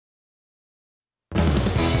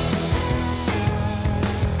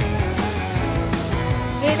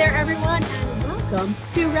there, everyone, and welcome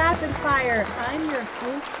to Rapid Fire. I'm your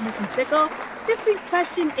host, Mrs. Bickle. This week's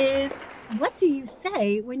question is, what do you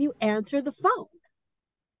say when you answer the phone?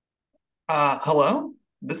 Hello,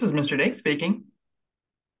 this is Mr. Dake speaking.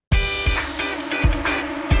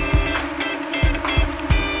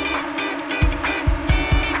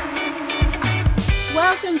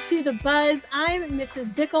 Welcome to The Buzz. I'm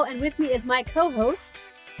Mrs. Bickle, and with me is my co-host,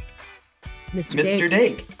 Mr.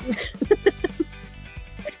 Dake.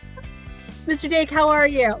 Mr. Dake, how are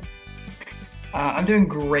you? I'm doing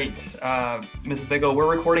great, Mrs. Bickle. We're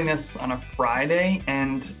recording this on a Friday,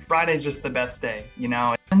 and Friday's just the best day, you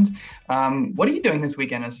know. And what are you doing this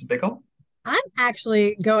weekend, Mrs. Bickle? I'm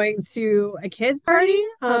actually going to a kids' party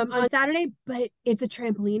on Saturday, but it's a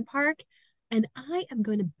trampoline park, and I am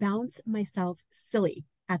going to bounce myself silly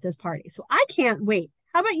at this party. So I can't wait.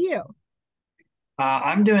 How about you?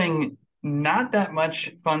 I'm doing not that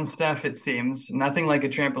much fun stuff, it seems. Nothing like a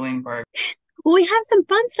trampoline park. Well, we have some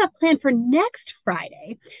fun stuff planned for next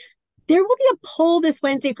Friday. There will be a poll this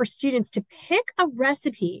Wednesday for students to pick a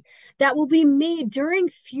recipe that will be made during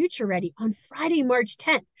Future Ready on Friday, March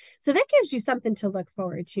 10th. So that gives you something to look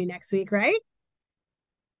forward to next week, right?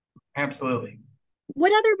 Absolutely.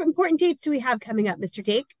 What other important dates do we have coming up, Mr.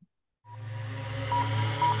 Dake?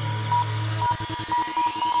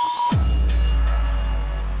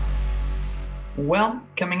 Well,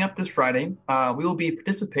 coming up this Friday, we will be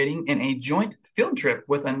participating in a joint field trip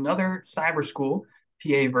with another cyber school,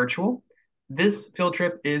 PA Virtual. This field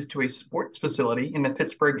trip is to a sports facility in the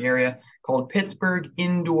Pittsburgh area called Pittsburgh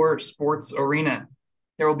Indoor Sports Arena.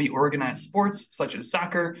 There will be organized sports such as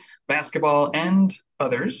soccer, basketball, and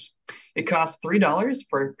others. It costs $3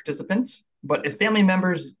 for participants, but if family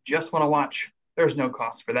members just want to watch, there's no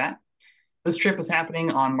cost for that. This trip is happening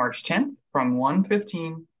on March 10th from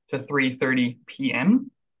 1:15 to 3:30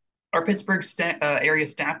 p.m. Our Pittsburgh area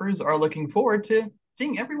staffers are looking forward to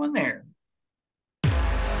seeing everyone there.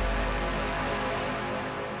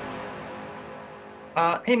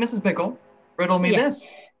 Hey, Mrs. Bickle, riddle me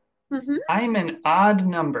this. I'm an odd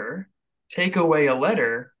number, take away a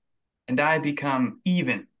letter, and I become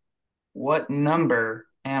even. What number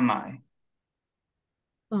am I?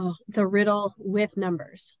 Oh, it's a riddle with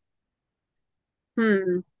numbers.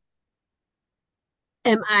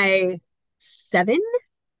 Am I 7?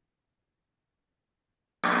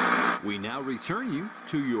 We now return you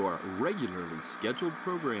to your regularly scheduled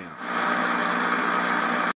program.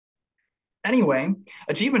 Anyway,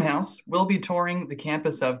 Achievement House will be touring the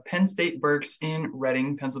campus of Penn State Berks in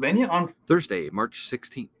Reading, Pennsylvania on Thursday, March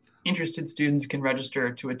 16th. Interested students can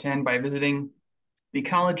register to attend by visiting the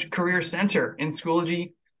College Career Center in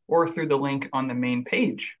Schoology or through the link on the main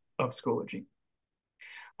page of Schoology.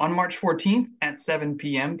 On March 14th at 7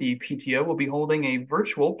 p.m., the PTO will be holding a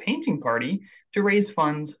virtual painting party to raise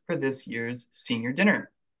funds for this year's senior dinner.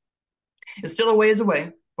 It's still a ways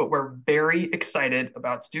away, but we're very excited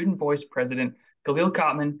about Student Voice President Khalil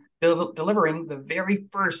Kotman delivering the very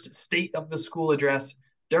first State of the School address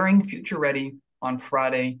during Future Ready on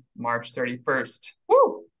Friday, March 31st.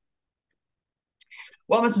 Woo!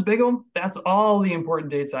 Well, Mrs. Bickle, that's all the important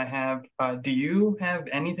dates I have. Do you have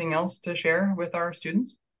anything else to share with our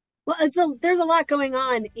students? Well, there's a lot going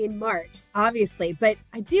on in March, obviously, but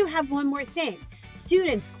I do have one more thing.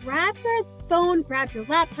 Students, grab your phone, grab your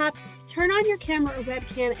laptop, turn on your camera or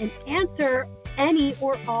webcam, and answer any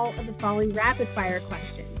or all of the following rapid fire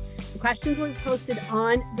questions. The questions will be posted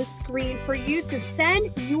on the screen for you, so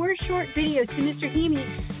send your short video to Mr. Heaney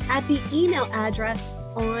at the email address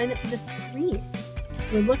on the screen.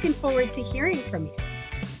 We're looking forward to hearing from you.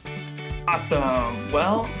 Awesome.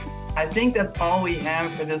 Well, I think that's all we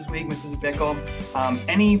have for this week, Mrs. Bickle.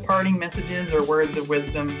 Any parting messages or words of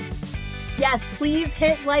wisdom? Yes, please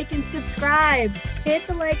hit like and subscribe. Hit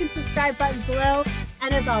the like and subscribe buttons below.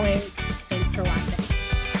 And as always, thanks for watching.